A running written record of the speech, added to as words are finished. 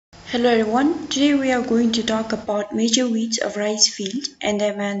Hello everyone, today we are going to talk about major weeds of rice field and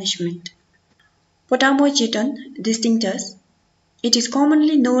their management. Potamogeton distinctus. It is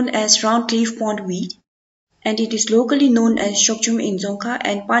commonly known as round-leaf pondweed and it is locally known as Shokchum in Dzongkha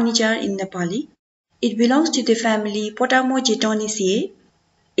and Panijar in Nepali. It belongs to the family Potamogetoniaceae.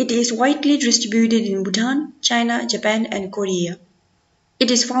 It is widely distributed in Bhutan, China, Japan and Korea.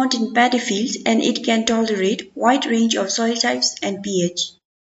 It is found in paddy fields and it can tolerate wide range of soil types and pH.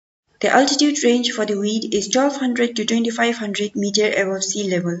 The altitude range for the weed is 1200 to 2500 meter above sea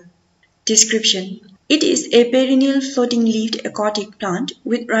level. Description: it is a perennial floating-leaved aquatic plant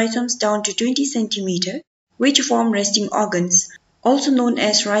with rhizomes down to 20 cm, which form resting organs, also known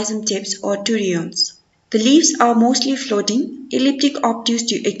as rhizome tips or turions. The leaves are mostly floating, elliptic obtuse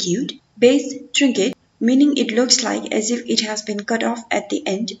to acute, base truncate, meaning it looks like as if it has been cut off at the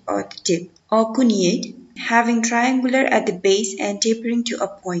end or the tip, or cuneate, having triangular at the base and tapering to a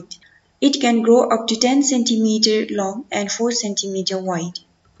point. It can grow up to 10 cm long and 4 cm wide.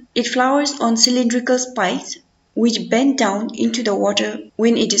 It flowers on cylindrical spikes which bend down into the water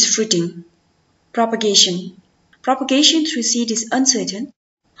when it is fruiting. Propagation. Propagation through seed is uncertain.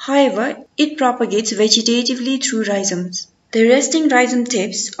 However, it propagates vegetatively through rhizomes. The resting rhizome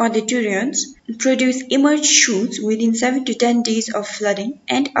tips, or the turions, produce emerged shoots within 7 to 10 days of flooding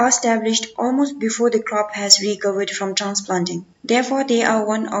and are established almost before the crop has recovered from transplanting. Therefore, they are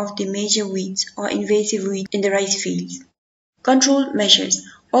one of the major weeds or invasive weeds in the rice fields. Control measures.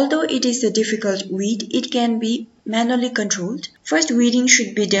 Although it is a difficult weed, it can be manually controlled. First weeding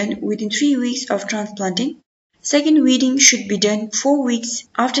should be done within 3 weeks of transplanting. Second weeding should be done 4 weeks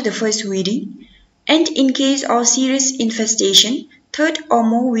after the first weeding. And in case of serious infestation, third or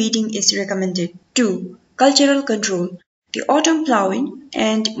more weeding is recommended. 2. Cultural control. The autumn plowing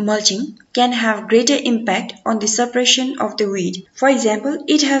and mulching can have greater impact on the suppression of the weed. For example,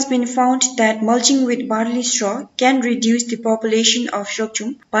 it has been found that mulching with barley straw can reduce the population of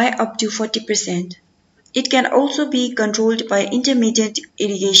Shokchum by up to 40%. It can also be controlled by intermittent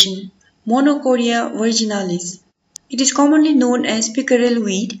irrigation. Monocoria virginalis. It is commonly known as pickerel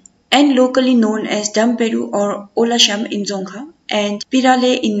weed and locally known as Damperu or Olasham in Dzongkha and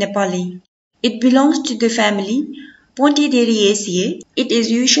Pirale in Nepali. It belongs to the family Pontederiaceae. It is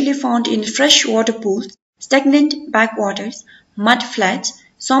usually found in fresh water pools, stagnant backwaters, mud flats,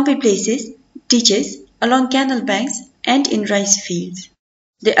 swampy places, ditches, along canal banks, and in rice fields.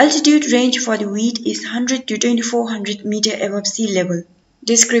 The altitude range for the weed is 100 to 2400 meter above sea level.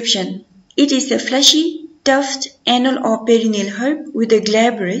 Description: it is a fleshy, tufted annual or perennial herb with a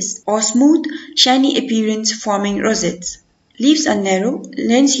glabrous or smooth, shiny appearance forming rosettes. Leaves are narrow,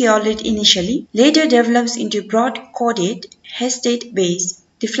 lanceolate initially, later develops into broad cordate, hestate base.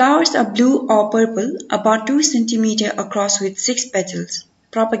 The flowers are blue or purple, about 2 cm across with 6 petals.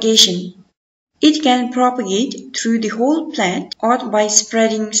 Propagation. It can propagate through the whole plant or by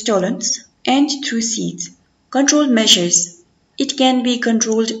spreading stolons and through seeds. Control measures. It can be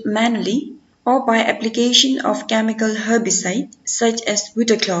controlled manually or by application of chemical herbicide such as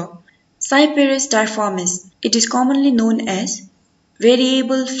butachlor. Cyperus difformis. It is commonly known as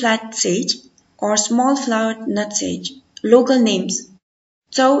variable flat sage or small flowered nutsage. Local names: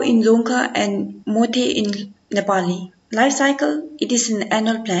 Chau in Dzongkha and Mothe in Nepali. Life cycle: it is an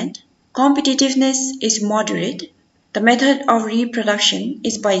annual plant. Competitiveness is moderate. The method of reproduction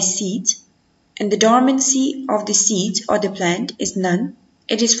is by seeds, and the dormancy of the seeds or the plant is none.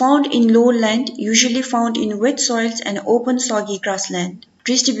 It is found in lowland, usually found in wet soils and open soggy grassland.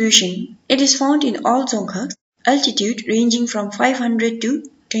 Distribution: it is found in all Dzongkhas, altitude ranging from 500 to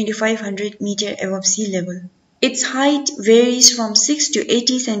 2500 meter above sea level. Its height varies from 6 to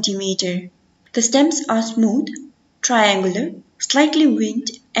 80 cm. The stems are smooth, triangular, slightly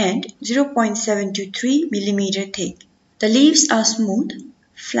winged and 0.7 to 3 mm thick. The leaves are smooth,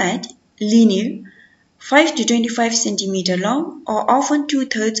 flat, linear, 5 to 25 cm long or often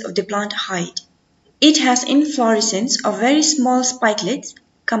 2/3 of the plant height. It has inflorescence of very small spikelets,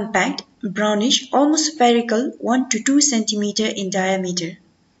 compact, brownish, almost spherical 1 to 2 cm in diameter.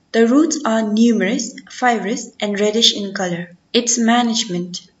 The roots are numerous, fibrous and reddish in color. Its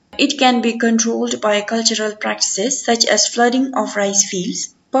management. It can be controlled by cultural practices such as flooding of rice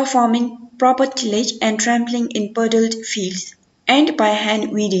fields, performing proper tillage and trampling in puddled fields, and by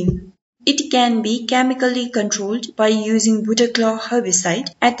hand weeding. It can be chemically controlled by using butachlor herbicide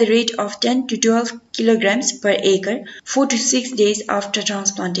at the rate of 10 to 12 kg per acre 4 to 6 days after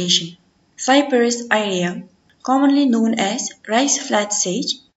transplantation. Cyperus aerea, commonly known as rice flat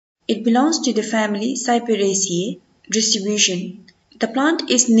sage. It belongs to the family Cyperaceae. Distribution. The plant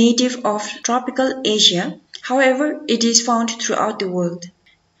is native of tropical Asia, however it is found throughout the world.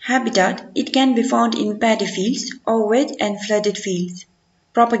 Habitat, it can be found in paddy fields or wet and flooded fields.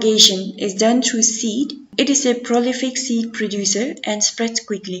 Propagation is done through seed. It is a prolific seed producer and spreads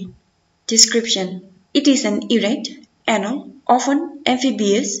quickly. Description. It is an erect, annual, often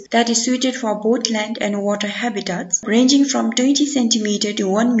amphibious that is suited for both land and water habitats ranging from 20 cm to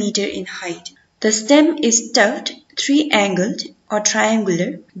 1 meter in height. The stem is tufted, three-angled or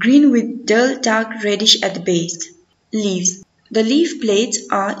triangular, green with dull dark reddish at the base. Leaves. The leaf plates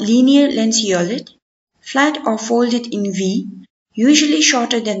are linear lanceolate, flat or folded in V, usually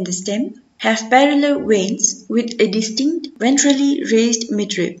shorter than the stem, have parallel veins with a distinct ventrally raised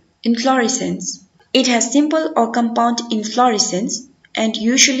midrib. Inflorescence. It has simple or compound inflorescence and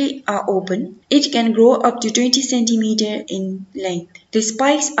usually are open. It can grow up to 20 cm in length. The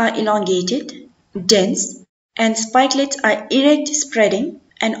spikes are elongated, dense, and spikelets are erect spreading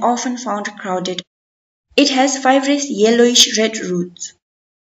and often found crowded. It has fibrous yellowish-red roots.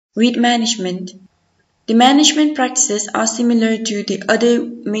 Weed management. The management practices are similar to the other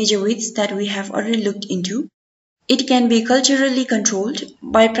major weeds that we have already looked into. It can be culturally controlled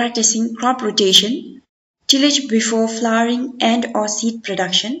by practicing crop rotation, tillage before flowering and/or seed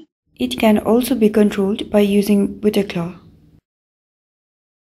production. It can also be controlled by using butter claw.